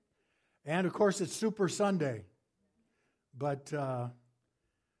And, of course, it's Super Sunday. But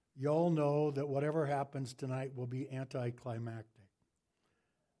you all know that whatever happens tonight will be anticlimactic.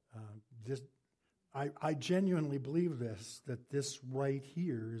 I genuinely believe that this right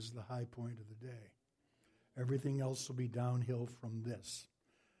here is the high point of the day. Everything else will be downhill from this.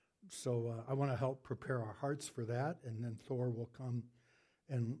 So I want to help prepare our hearts for that, and then Thor will come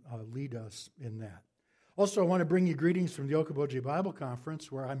and lead us in that. Also, I want to bring you greetings from the Okoboji Bible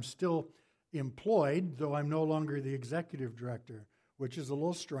Conference, where I'm still employed, though I'm no longer the executive director, which is a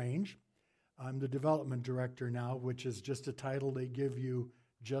little strange. I'm the development director now, which is just a title they give you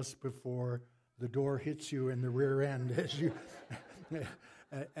just before the door hits you in the rear end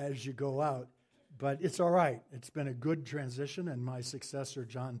as you go out. But it's all right. It's been a good transition, and my successor,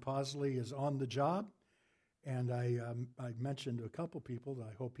 John Posley, is on the job. And I mentioned to a couple people that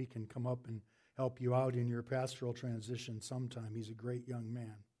I hope he can come up and help you out in your pastoral transition sometime. He's a great young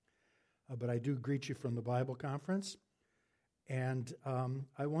man. But I do greet you from the Bible conference. And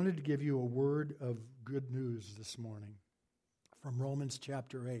I wanted to give you a word of good news this morning from Romans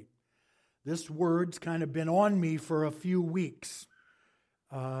chapter 8. This word's kind of been on me for a few weeks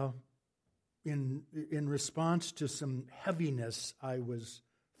in response to some heaviness I was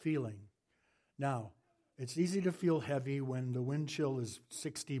feeling. Now, it's easy to feel heavy when the wind chill is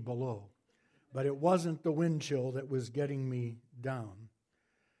 60 below, but it wasn't the wind chill that was getting me down.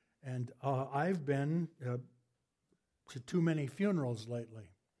 And I've been to too many funerals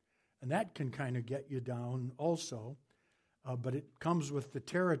lately, and that can kind of get you down also. But it comes with the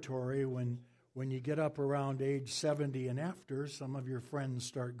territory when you get up around age 70 and after, some of your friends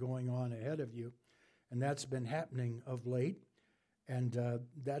start going on ahead of you. And that's been happening of late, and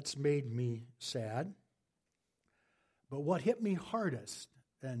that's made me sad. But what hit me hardest,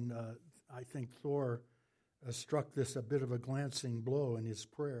 and I think Thor struck this a bit of a glancing blow in his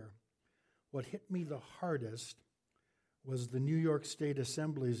prayer, what hit me the hardest was the New York State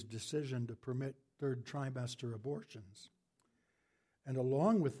Assembly's decision to permit third trimester abortions. And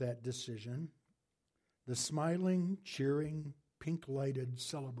along with that decision, the smiling, cheering, pink-lighted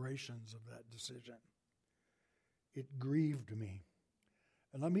celebrations of that decision. It grieved me.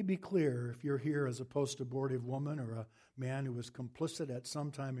 And let me be clear, if you're here as a post-abortive woman or a man who was complicit at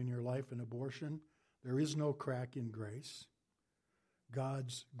some time in your life in abortion, there is no crack in grace.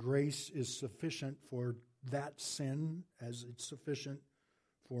 God's grace is sufficient for that sin as it's sufficient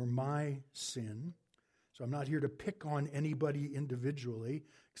for my sin. So I'm not here to pick on anybody individually,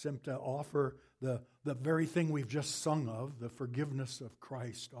 except to offer the very thing we've just sung of, the forgiveness of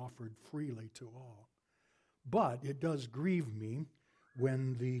Christ offered freely to all. But it does grieve me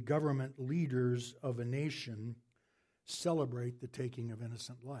when the government leaders of a nation celebrate the taking of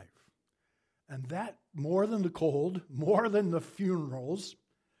innocent life. And that, more than the cold, more than the funerals,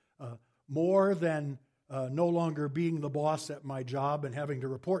 more than no longer being the boss at my job and having to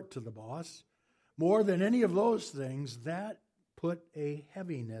report to the boss, more than any of those things, that put a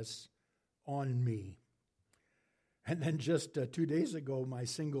heaviness on me. And then just 2 days ago, my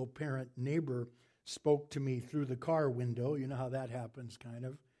single-parent neighbor spoke to me through the car window. You know how that happens, kind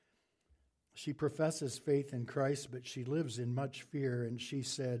of. She professes faith in Christ, but she lives in much fear. And she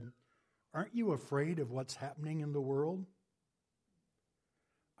said, "Aren't you afraid of what's happening in the world?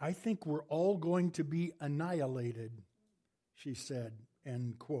 I think we're all going to be annihilated," she said,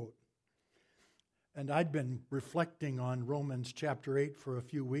 end quote. And I'd been reflecting on Romans chapter 8 for a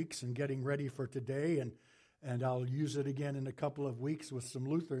few weeks and getting ready for today, and I'll use it again in a couple of weeks with some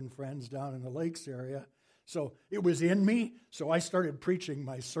Lutheran friends down in the Lakes area. So it was in me, so I started preaching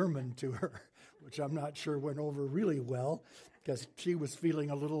my sermon to her, which I'm not sure went over really well, because she was feeling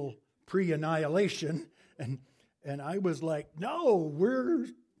a little pre-annihilation, and I was like, no, we're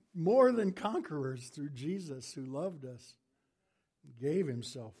more than conquerors through Jesus who loved us, gave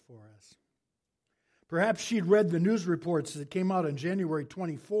himself for us. Perhaps she'd read the news reports that came out on January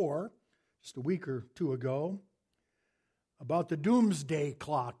 24, just a week or two ago, about the doomsday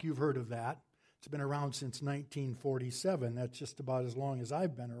clock. You've heard of that. It's been around since 1947. That's just about as long as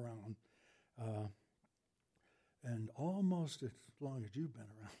I've been around. And almost as long as you've been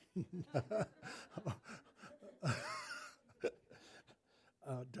around.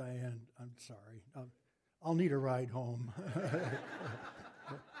 Diane, I'm sorry. I'll need a ride home.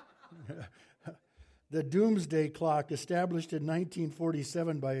 The doomsday clock, established in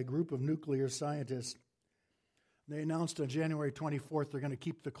 1947 by a group of nuclear scientists, they announced on January 24th they're going to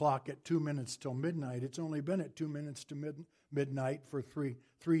keep the clock at 2 minutes till midnight. It's only been at 2 minutes to midnight for three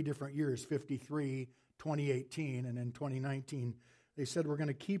different years, 53, 2018, and in 2019. They said we're going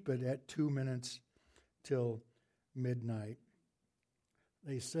to keep it at 2 minutes till midnight.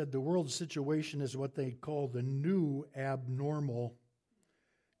 They said the world situation is what they call the new abnormal.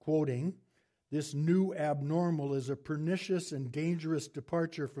 Quoting, "This new abnormal is a pernicious and dangerous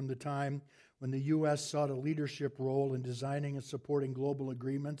departure from the time when the U.S. sought a leadership role in designing and supporting global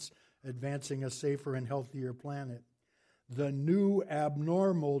agreements, advancing a safer and healthier planet. The new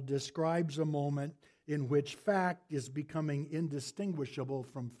abnormal describes a moment in which fact is becoming indistinguishable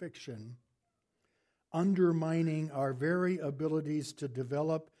from fiction, undermining our very abilities to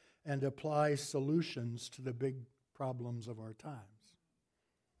develop and apply solutions to the big problems of our times.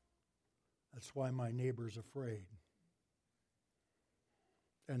 That's why my neighbor's afraid.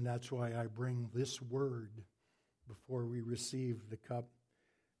 And that's why I bring this word before we receive the cup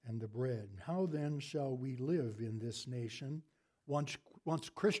and the bread. How then shall we live in this nation, once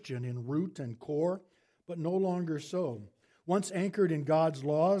Christian in root and core, but no longer so? Once anchored in God's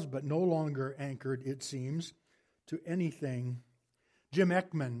laws, but no longer anchored, it seems, to anything. Jim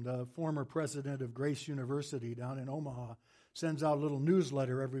Ekman, the former president of Grace University down in Omaha, sends out a little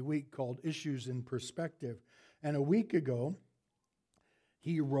newsletter every week called Issues in Perspective. And a week ago,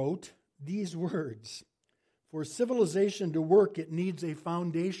 he wrote these words: "For civilization to work, it needs a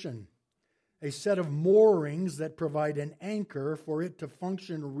foundation, a set of moorings that provide an anchor for it to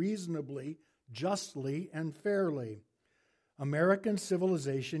function reasonably, justly, and fairly. American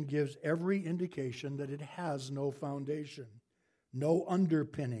civilization gives every indication that it has no foundation, no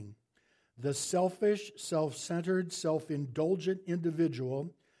underpinning. The selfish, self-centered, self-indulgent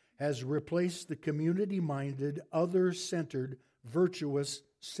individual has replaced the community-minded, other-centered, virtuous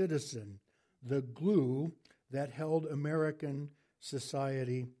citizen, the glue that held American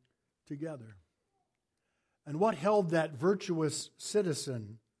society together." And what held that virtuous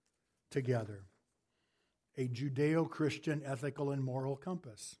citizen together? A Judeo-Christian ethical and moral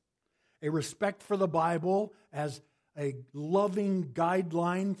compass, a respect for the Bible as a loving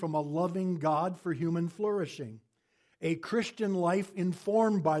guideline from a loving God for human flourishing, a Christian life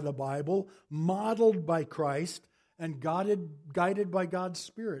informed by the Bible, modeled by Christ, and guided by God's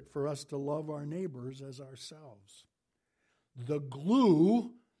Spirit for us to love our neighbors as ourselves. The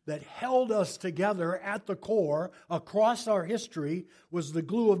glue that held us together at the core across our history was the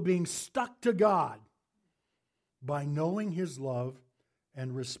glue of being stuck to God by knowing His love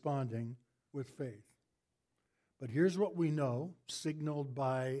and responding with faith. But here's what we know, signaled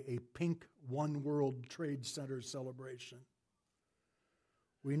by a pink One World Trade Center celebration.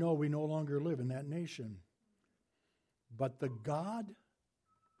 We know we no longer live in that nation. But the God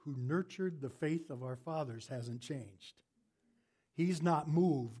who nurtured the faith of our fathers hasn't changed. He's not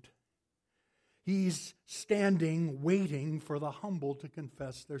moved. He's standing, waiting for the humble to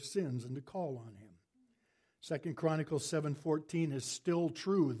confess their sins and to call on Him. 2 Chronicles 7:14 is still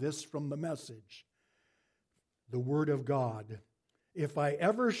true, this from the Message. The Word of God. "If I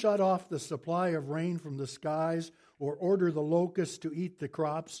ever shut off the supply of rain from the skies, or order the locusts to eat the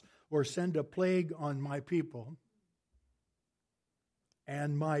crops, or send a plague on my people,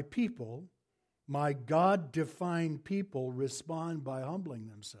 and my people, my God-defined people, respond by humbling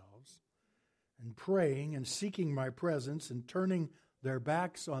themselves and praying and seeking my presence and turning their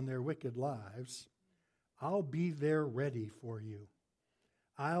backs on their wicked lives, I'll be there ready for you.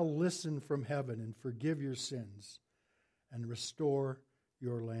 I'll listen from heaven and forgive your sins and restore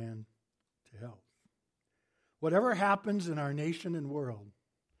your land to health." Whatever happens in our nation and world,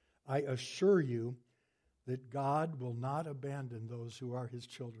 I assure you that God will not abandon those who are His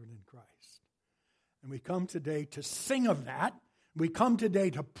children in Christ. And we come today to sing of that. We come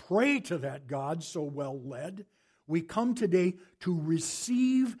today to pray to that God so well led. We come today to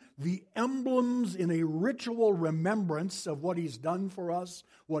receive the emblems in a ritual remembrance of what He's done for us,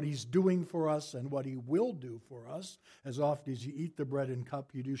 what He's doing for us, and what He will do for us. As often as you eat the bread and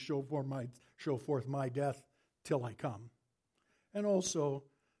cup, you do show forth my death till I come. And also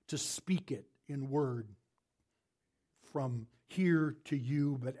to speak it in word from here to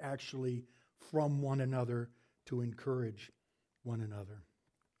you, but actually from one another to encourage one another.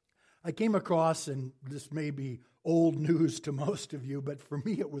 I came across, and this may be old news to most of you, but for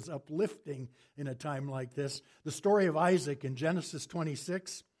me it was uplifting in a time like this, the story of Isaac in Genesis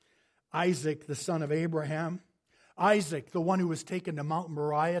 26. Isaac, the son of Abraham. Isaac, the one who was taken to Mount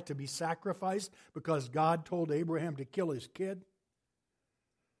Moriah to be sacrificed because God told Abraham to kill his kid.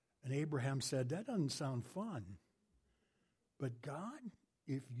 And Abraham said, "That doesn't sound fun. But God,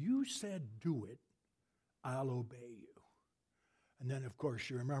 if you said do it, I'll obey you." And then, of course,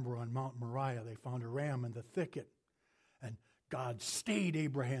 you remember on Mount Moriah, they found a ram in the thicket. And God stayed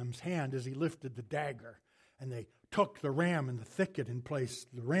Abraham's hand as he lifted the dagger. And they took the ram in the thicket and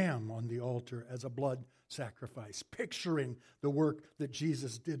placed the ram on the altar as a blood sacrifice, picturing the work that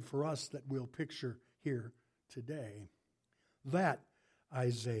Jesus did for us that we'll picture here today. That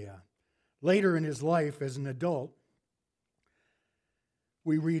Isaiah. Later in his life as an adult,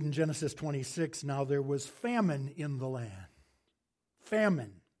 we read in Genesis 26, now there was famine in the land.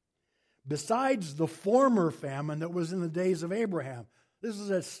 Famine. Besides the former famine that was in the days of Abraham. This is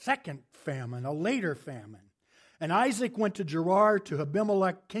a second famine, a later famine. And Isaac went to Gerar to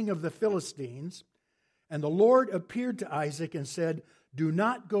Abimelech, king of the Philistines. And the Lord appeared to Isaac and said, do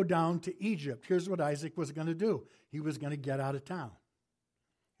not go down to Egypt. Here's what Isaac was going to do. He was going to get out of town.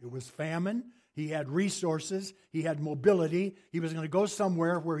 It was famine. He had resources. He had mobility. He was going to go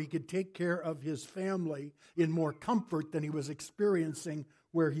somewhere where he could take care of his family in more comfort than he was experiencing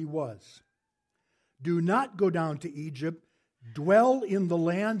where he was. Do not go down to Egypt. Dwell in the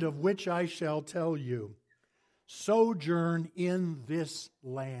land of which I shall tell you. Sojourn in this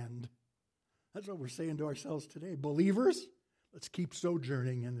land. That's what we're saying to ourselves today. Believers, let's keep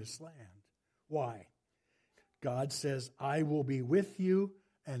sojourning in this land. Why? God says, I will be with you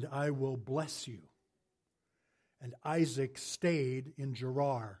and I will bless you. And Isaac stayed in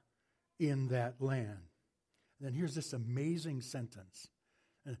Gerar in that land. And then here's this amazing sentence.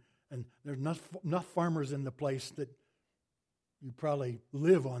 And there's enough farmers in the place that you probably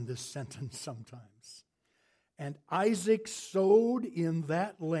live on this sentence sometimes. And Isaac sowed in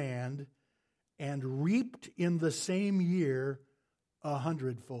that land and reaped in the same year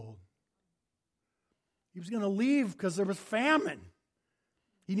 100-fold. He was going to leave because there was famine.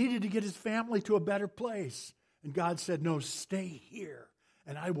 He needed to get his family to a better place. And God said, no, stay here,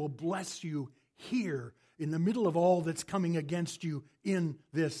 and I will bless you here in the middle of all that's coming against you in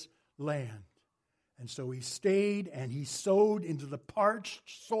this land. And so he stayed and he sowed into the parched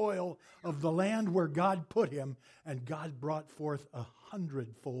soil of the land where God put him, and God brought forth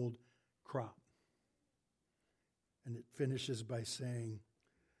 100-fold crop. And it finishes by saying,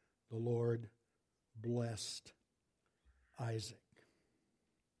 the Lord blessed Isaac.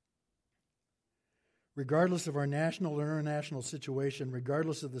 Regardless of our national or international situation,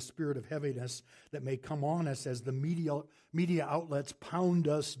 regardless of the spirit of heaviness that may come on us as the media outlets pound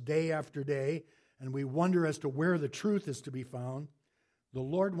us day after day, and we wonder as to where the truth is to be found, the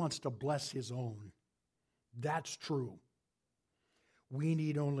Lord wants to bless his own. That's true. We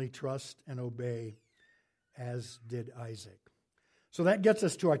need only trust and obey, as did Isaac. So that gets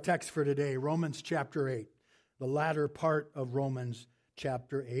us to our text for today, Romans chapter 8, the latter part of Romans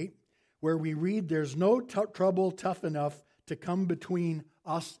chapter 8, where we read, there's no trouble tough enough to come between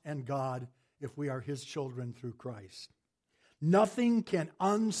us and God if we are his children through Christ. Nothing can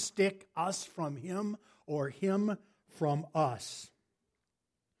unstick us from him or him from us.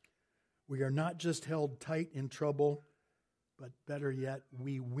 We are not just held tight in trouble, but better yet,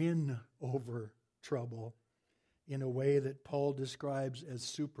 we win over trouble in a way that Paul describes as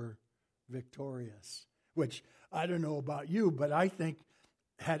super victorious. Which, I don't know about you, but I think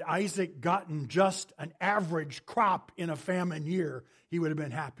had Isaac gotten just an average crop in a famine year, he would have been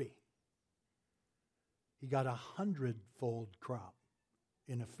happy. He got 100-fold crop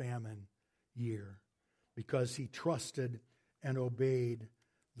in a famine year because he trusted and obeyed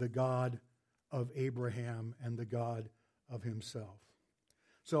the God of Abraham and the God of himself.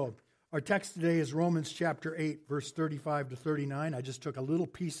 So our text today is Romans chapter 8, verse 35 to 39. I just took a little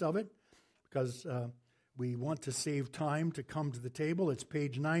piece of it because we want to save time to come to the table. It's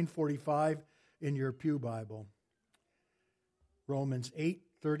page 945 in your pew Bible. Romans 8,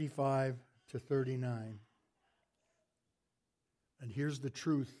 35 to 39. And here's the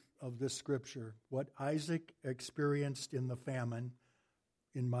truth of this scripture. What Isaac experienced in the famine,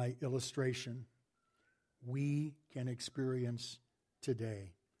 in my illustration, we can experience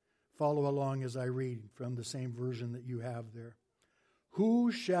today. Follow along as I read from the same version that you have there.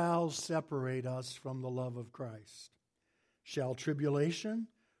 Who shall separate us from the love of Christ? Shall tribulation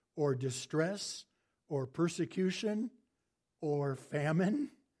or distress or persecution or famine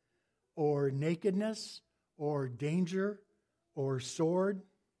or nakedness or danger or sword?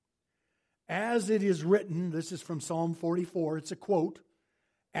 As it is written, this is from Psalm 44, it's a quote.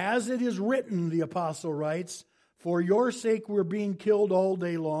 As it is written, the apostle writes, for your sake we're being killed all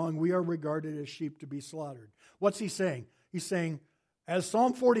day long. We are regarded as sheep to be slaughtered. What's he saying? He's saying, as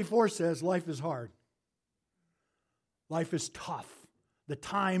Psalm 44 says, life is hard. Life is tough. The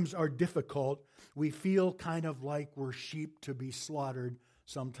times are difficult. We feel kind of like we're sheep to be slaughtered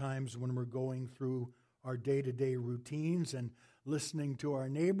sometimes when we're going through our day-to-day routines and listening to our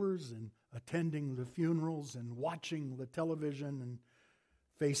neighbors and attending the funerals and watching the television and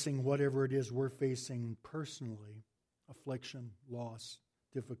facing whatever it is we're facing personally, affliction, loss,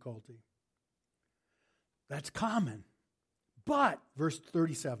 difficulty. That's common. But, verse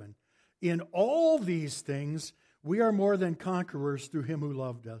 37, in all these things we are more than conquerors through him who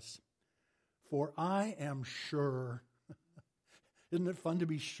loved us. For I am sure. Isn't it fun to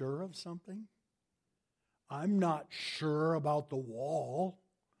be sure of something? I'm not sure about the wall.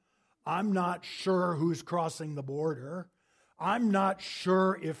 I'm not sure who's crossing the border. I'm not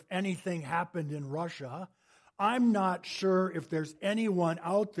sure if anything happened in Russia. I'm not sure if there's anyone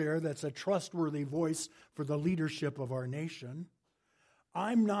out there that's a trustworthy voice for the leadership of our nation.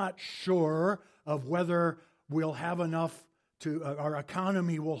 I'm not sure of whether we'll have enough our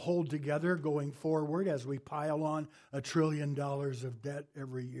economy will hold together going forward as we pile on $1 trillion of debt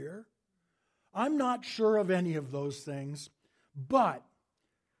every year. I'm not sure of any of those things, but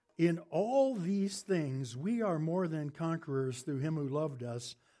in all these things we are more than conquerors through him who loved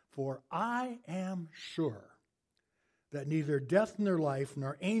us, for I am sure that neither death nor life,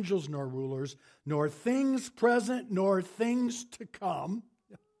 nor angels nor rulers, nor things present nor things to come.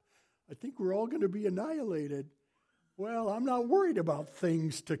 I think we're all going to be annihilated. Well, I'm not worried about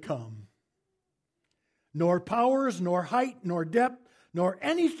things to come. Nor powers, nor height, nor depth, nor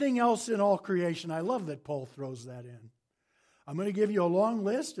anything else in all creation. I love that Paul throws that in. I'm going to give you a long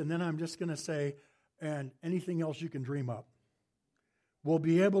list, and then I'm just going to say, and anything else you can dream up will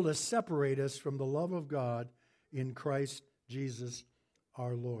be able to separate us from the love of God in Christ Jesus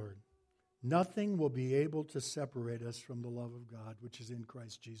our Lord. Nothing will be able to separate us from the love of God, which is in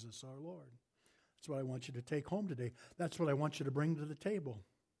Christ Jesus our Lord. That's what I want you to take home today. That's what I want you to bring to the table.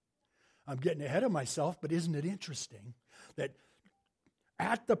 I'm getting ahead of myself, but isn't it interesting that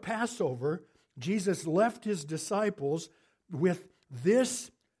at the Passover, Jesus left his disciples with this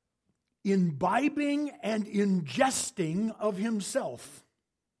imbibing and ingesting of himself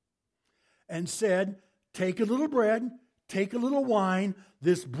and said, take a little bread, take a little wine.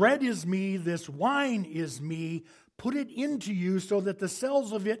 This bread is me, this wine is me. Put it into you so that the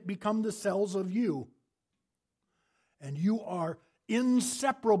cells of it become the cells of you. And you are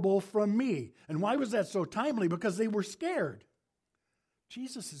inseparable from me. And why was that so timely? Because they were scared.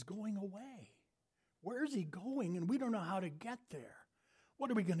 Jesus is going away. Where is he going? And we don't know how to get there. What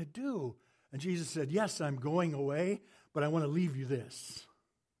are we going to do? And Jesus said, yes, I'm going away, but I want to leave you this.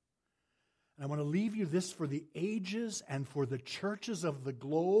 And I want to leave you this for the ages and for the churches of the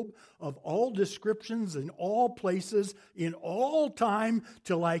globe of all descriptions in all places, in all time,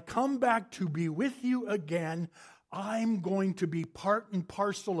 till I come back to be with you again. I'm going to be part and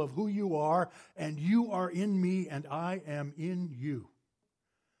parcel of who you are, and you are in me, and I am in you.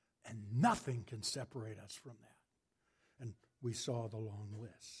 And nothing can separate us from that. And we saw the long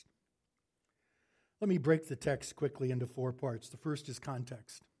list. Let me break the text quickly into 4 parts. The first is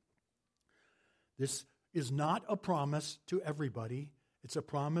context. This is not a promise to everybody. It's a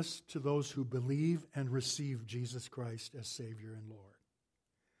promise to those who believe and receive Jesus Christ as Savior and Lord.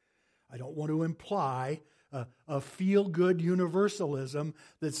 I don't want to imply a feel-good universalism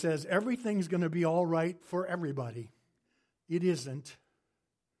that says everything's going to be all right for everybody. It isn't.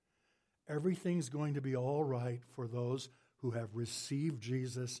 Everything's going to be all right for those who have received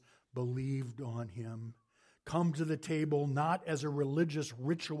Jesus, believed on him, come to the table not as a religious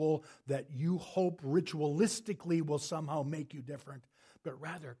ritual that you hope ritualistically will somehow make you different, but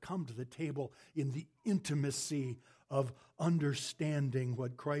rather come to the table in the intimacy of understanding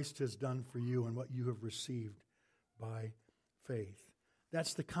what Christ has done for you and what you have received by faith.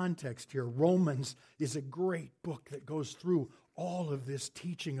 That's the context here. Romans is a great book that goes through all of this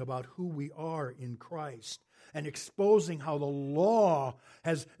teaching about who we are in Christ and exposing how the law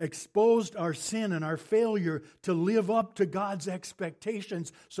has exposed our sin and our failure to live up to God's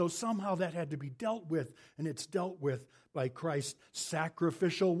expectations. So somehow that had to be dealt with, and it's dealt with by Christ's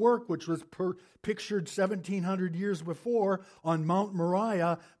sacrificial work, which was pictured 1,700 years before on Mount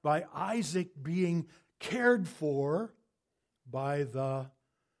Moriah by Isaac being cared for by the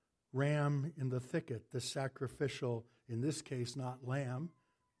ram in the thicket, the sacrificial, in this case, not lamb,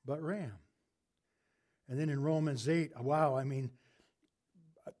 but ram. And then in Romans 8, wow, I mean,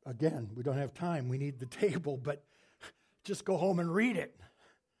 again, we don't have time. We need the table, but just go home and read it.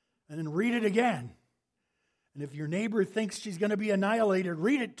 And then read it again. And if your neighbor thinks she's going to be annihilated,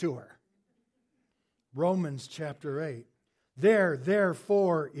 read it to her. Romans chapter 8. There,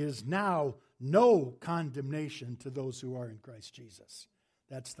 therefore, is now no condemnation to those who are in Christ Jesus.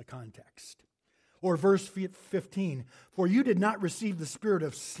 That's the context. Or verse 15, for you did not receive the spirit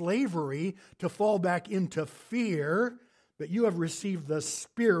of slavery to fall back into fear, but you have received the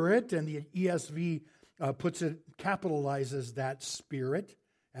Spirit, and the ESV capitalizes that Spirit,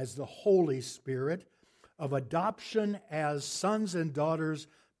 as the Holy Spirit, of adoption as sons and daughters,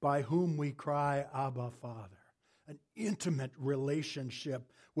 by whom we cry, Abba, Father. An intimate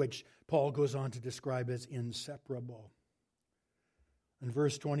relationship, which Paul goes on to describe as inseparable. In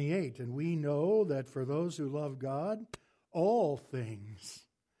verse 28, and we know that for those who love God, all things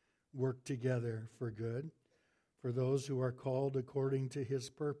work together for good, for those who are called according to his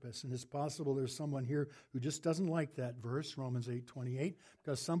purpose. And it's possible there's someone here who just doesn't like that verse, Romans 8:28,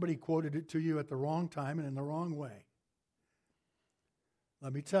 because somebody quoted it to you at the wrong time and in the wrong way.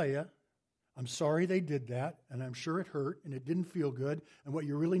 Let me tell you, I'm sorry they did that, and I'm sure it hurt, and it didn't feel good, and what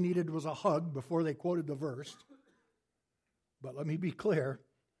you really needed was a hug before they quoted the verse. But let me be clear,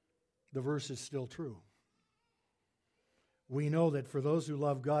 the verse is still true. We know that for those who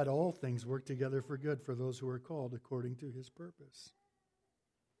love God, all things work together for good, for those who are called according to his purpose.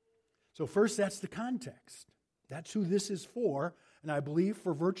 So first, that's the context. That's who this is for, and I believe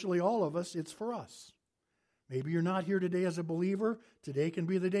for virtually all of us, it's for us. Maybe you're not here today as a believer. Today can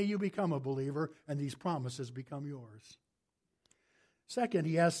be the day you become a believer, and these promises become yours. Second,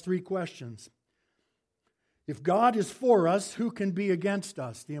 he asks 3 questions. If God is for us, who can be against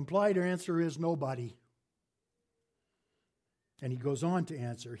us? The implied answer is nobody. And he goes on to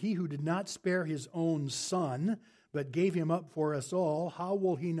answer, he who did not spare his own son, but gave him up for us all, how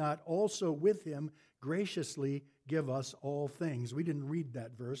will he not also with him graciously give us all things? We didn't read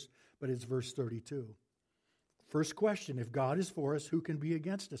that verse, but it's verse 32. First question, if God is for us, who can be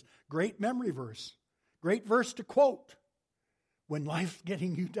against us? Great memory verse. Great verse to quote when life's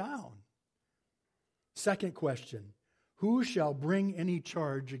getting you down. Second question, who shall bring any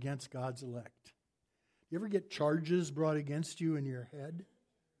charge against God's elect? You ever get charges brought against you in your head?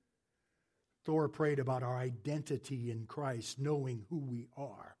 Thor prayed about our identity in Christ, knowing who we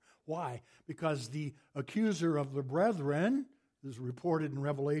are. Why? Because the accuser of the brethren, this is reported in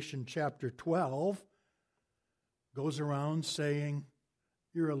Revelation chapter 12, goes around saying,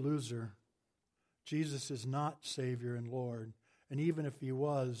 you're a loser. Jesus is not Savior and Lord. And even if he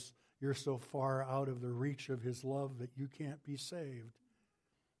was, you're so far out of the reach of his love that you can't be saved.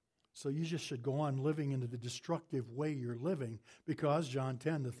 So you just should go on living into the destructive way you're living because, John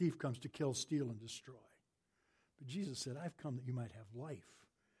 10, the thief comes to kill, steal, and destroy. But Jesus said, I've come that you might have life,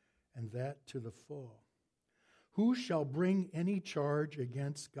 and that to the full. Who shall bring any charge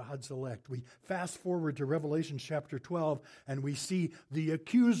against God's elect? We fast forward to Revelation chapter 12, and we see the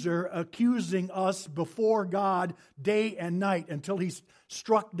accuser accusing us before God day and night until he's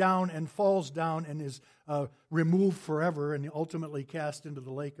struck down and falls down and is removed forever and ultimately cast into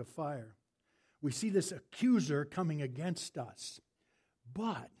the lake of fire. We see this accuser coming against us.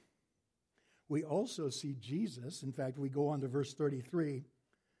 But we also see Jesus. In fact, we go on to verse 33.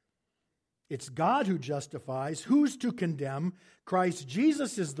 It's God who justifies. Who's to condemn? Christ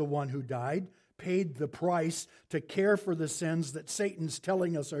Jesus is the one who died, paid the price to care for the sins that Satan's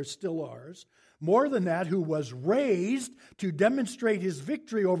telling us are still ours. More than that, who was raised to demonstrate his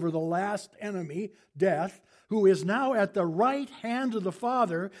victory over the last enemy, death, who is now at the right hand of the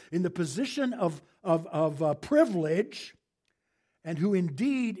Father in the position of privilege, and who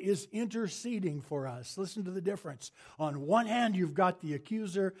indeed is interceding for us. Listen to the difference. On one hand, you've got the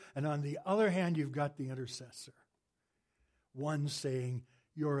accuser, and on the other hand, you've got the intercessor. One saying,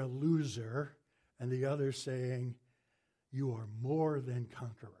 you're a loser, and the other saying, you are more than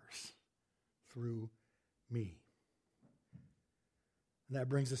conquerors through me. And that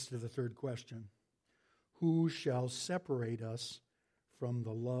brings us to the third question. Who shall separate us from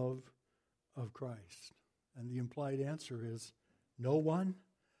the love of Christ? And the implied answer is, no one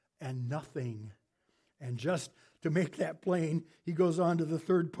and nothing. And just to make that plain, he goes on to the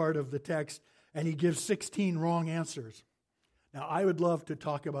third part of the text, and he gives 16 wrong answers. Now, I would love to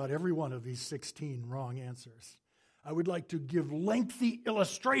talk about every one of these 16 wrong answers. I would like to give lengthy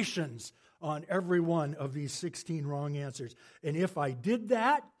illustrations on every one of these 16 wrong answers. And if I did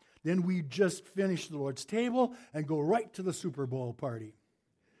that, then we'd just finish the Lord's table and go right to the Super Bowl party,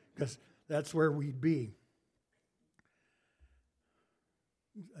 because that's where we'd be.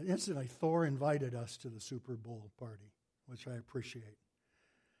 Incidentally, Thor invited us to the Super Bowl party, which I appreciate.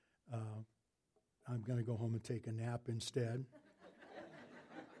 I'm going to go home and take a nap instead.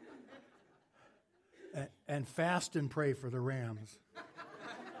 and fast and pray for the Rams.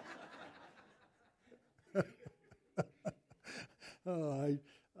 Oh,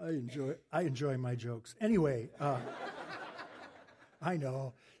 I enjoy my jokes. Anyway, I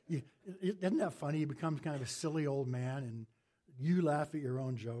know. Isn't that funny? You become kind of a silly old man, and you laugh at your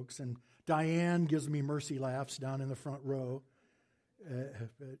own jokes. And Diane gives me mercy laughs down in the front row.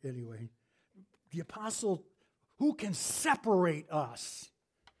 But anyway, the apostle, who can separate us?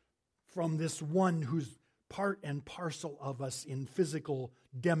 from this one who's part and parcel of us in physical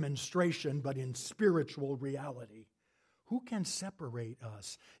demonstration, but in spiritual reality. Who can separate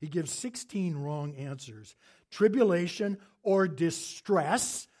us? He gives 16 wrong answers. Tribulation or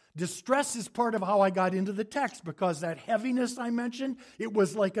distress. Distress is part of how I got into the text, because that heaviness I mentioned, it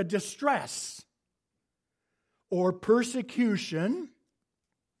was like a distress. Or persecution.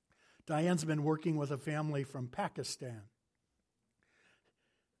 Diane's been working with a family from Pakistan.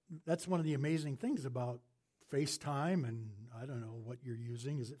 That's one of the amazing things about FaceTime, and I don't know what you're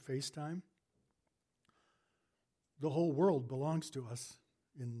using. Is it FaceTime? The whole world belongs to us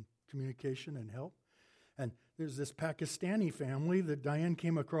in communication and help. And there's this Pakistani family that Diane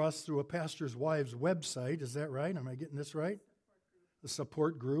came across through a pastor's wife's website. Is that right? Am I getting this right? The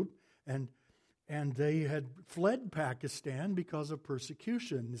support group. And they had fled Pakistan because of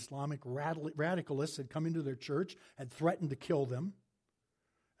persecution. Islamic radicalists had come into their church, had threatened to kill them.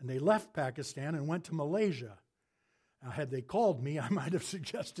 And they left Pakistan and went to Malaysia. Now, had they called me, I might have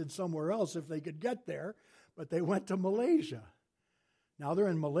suggested somewhere else if they could get there. But they went to Malaysia. Now they're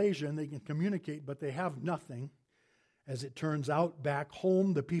in Malaysia and they can communicate, but they have nothing. As it turns out, back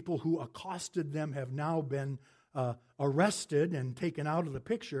home, the people who accosted them have now been arrested and taken out of the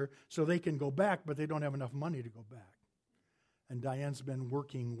picture, so they can go back, but they don't have enough money to go back. And Diane's been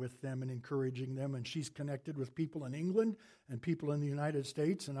working with them and encouraging them, and she's connected with people in England and people in the United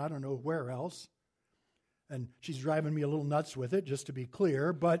States and I don't know where else. And she's driving me a little nuts with it, just to be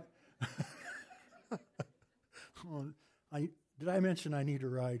clear, but... Did I mention I need a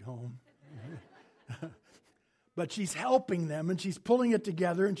ride home? But she's helping them, and she's pulling it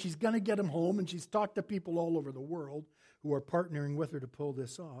together, and she's going to get them home, and she's talked to people all over the world who are partnering with her to pull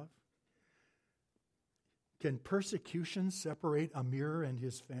this off. Can persecution separate Amir and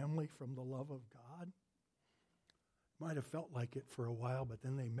his family from the love of God? Might have felt like it for a while, but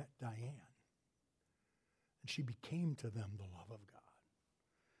then they met Diane, and she became to them the love of God,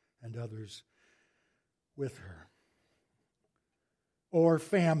 and others with her. Or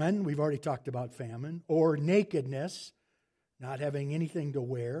famine, we've already talked about famine, or nakedness, not having anything to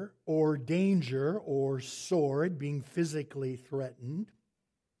wear, or danger, or sword, being physically threatened.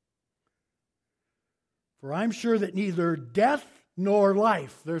 For I'm sure that neither death nor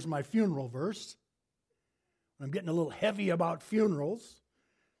life, there's my funeral verse. I'm getting a little heavy about funerals.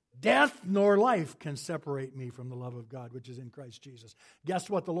 Death nor life can separate me from the love of God, which is in Christ Jesus. Guess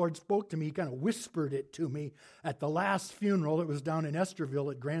what? The Lord spoke to me. He kind of whispered it to me at the last funeral. It was down in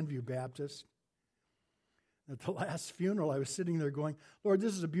Esterville at Grandview Baptist. At the last funeral, I was sitting there going, Lord,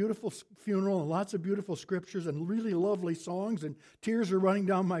 this is a beautiful funeral and lots of beautiful scriptures and really lovely songs, and tears are running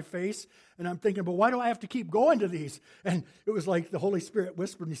down my face. And I'm thinking, but why do I have to keep going to these? And it was like the Holy Spirit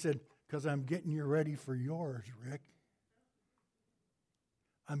whispered and He said, because I'm getting you ready for yours, Rick.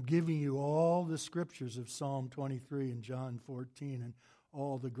 I'm giving you all the scriptures of Psalm 23 and John 14 and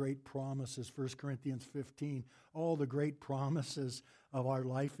all the great promises, 1 Corinthians 15, all the great promises of our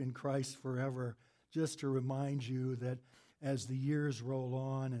life in Christ forever, just to remind you that as the years roll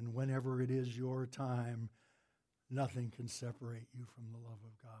on and whenever it is your time, nothing can separate you from the love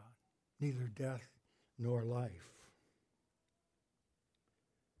of God, neither death nor life.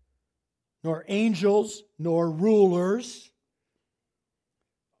 Nor angels, nor rulers.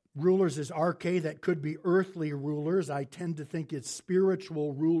 Rulers is arche, that could be earthly rulers. I tend to think it's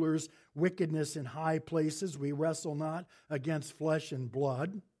spiritual rulers, wickedness in high places. We wrestle not against flesh and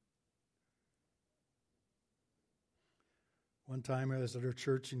blood. One time I was at our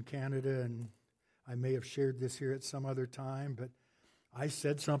church in Canada, and I may have shared this here at some other time, but I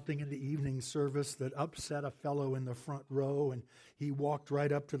said something in the evening service that upset a fellow in the front row, and he walked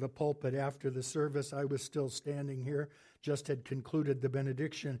right up to the pulpit after the service. I was still standing here, just had concluded the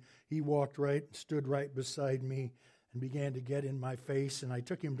benediction. He walked right, stood right beside me, and began to get in my face, and I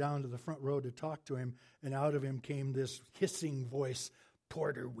took him down to the front row to talk to him, and out of him came this hissing voice,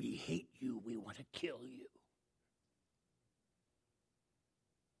 Porter, we hate you, we want to kill you.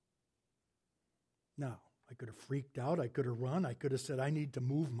 Now, I could have freaked out, I could have run, I could have said, I need to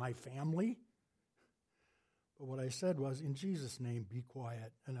move my family. But what I said was, in Jesus' name, be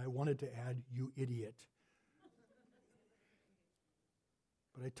quiet. And I wanted to add, you idiot.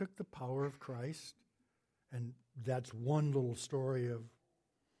 But I took the power of Christ, and that's one little story of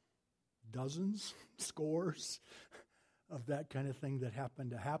dozens, scores of that kind of thing that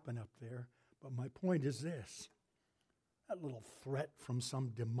happened to happen up there. But my point is this. That little threat from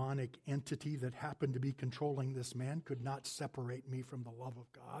some demonic entity that happened to be controlling this man could not separate me from the love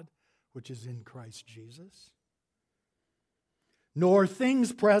of God, which is in Christ Jesus. Nor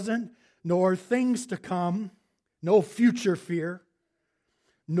things present, nor things to come, no future fear,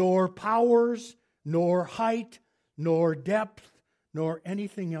 nor powers, nor height, nor depth, nor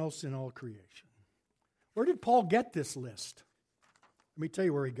anything else in all creation. Where did Paul get this list? Let me tell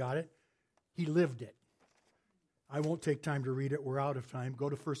you where he got it. He lived it. I won't take time to read it. We're out of time. Go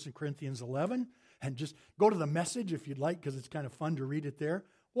to 1 Corinthians 11 and just go to the Message if you'd like, because it's kind of fun to read it there.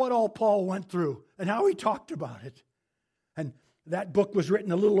 What all Paul went through and how he talked about it. And that book was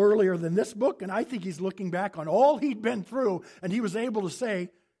written a little earlier than this book, and I think he's looking back on all he'd been through, and he was able to say,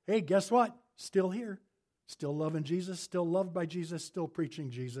 hey, guess what? Still here. Still loving Jesus, still loved by Jesus, still preaching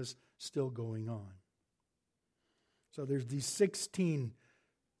Jesus, still going on. So there's these 16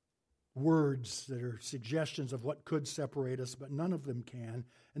 words that are suggestions of what could separate us, but none of them can,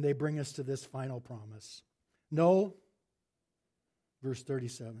 and they bring us to this final promise. No, verse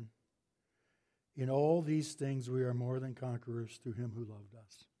 37, in all these things we are more than conquerors through him who loved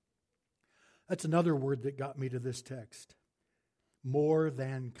us. That's another word that got me to this text. More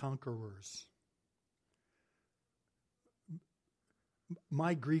than conquerors.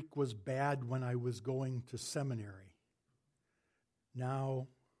 My Greek was bad when I was going to seminary. Now,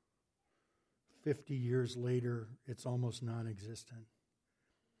 50 years later, it's almost non-existent.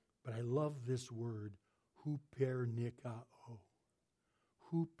 But I love this word, hupernikao.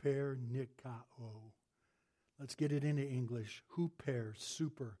 Hupernikao. Let's get it into English. Huper,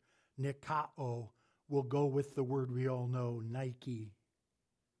 super. Nikao will go with the word we all know, Nike.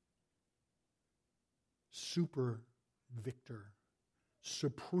 Super victor.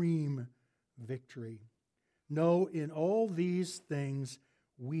 Supreme victory. No, in all these things,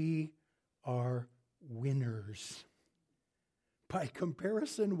 we are winners. By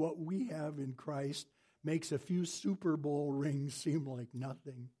comparison, what we have in Christ makes a few Super Bowl rings seem like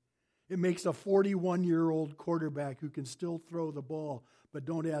nothing. It makes a 41-year-old quarterback who can still throw the ball, but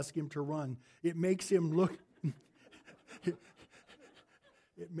don't ask him to run. It makes him look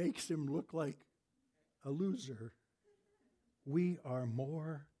it makes him look like a loser. We are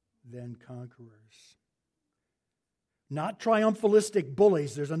more than conquerors. Not triumphalistic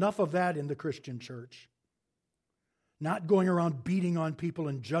bullies. There's enough of that in the Christian church. Not going around beating on people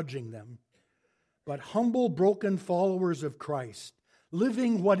and judging them. But humble, broken followers of Christ,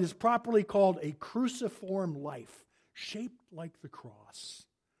 living what is properly called a cruciform life, shaped like the cross,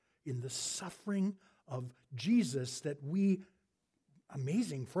 in the suffering of Jesus that we,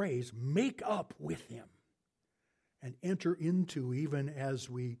 amazing phrase, make up with him and enter into even as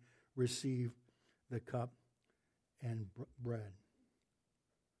we receive the cup and bread.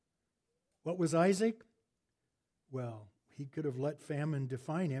 What was Isaac? Well, he could have let famine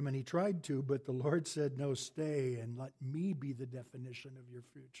define him, and he tried to, but the Lord said, no, stay and let me be the definition of your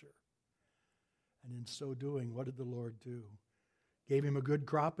future. And in so doing, what did the Lord do? Gave him a good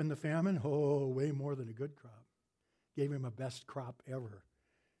crop in the famine? Oh, way more than a good crop. Gave him a best crop ever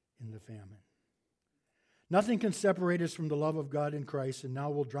in the famine. Nothing can separate us from the love of God in Christ, and now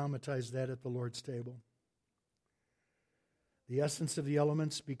we'll dramatize that at the Lord's table. The essence of the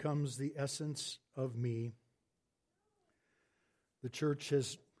elements becomes the essence of me. The church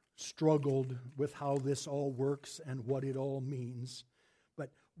has struggled with how this all works and what it all means. But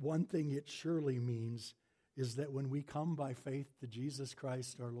one thing it surely means is that when we come by faith to Jesus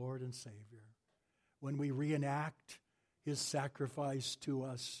Christ, our Lord and Savior, when we reenact his sacrifice to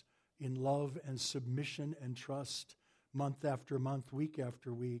us in love and submission and trust month after month, week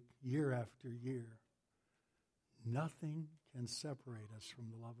after week, year after year, nothing can separate us from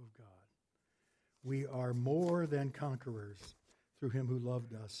the love of God. We are more than conquerors through him who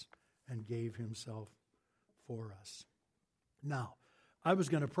loved us and gave himself for us. Now, I was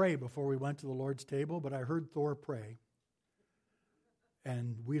going to pray before we went to the Lord's table, but I heard Thor pray.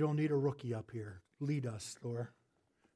 And we don't need a rookie up here. Lead us, Thor.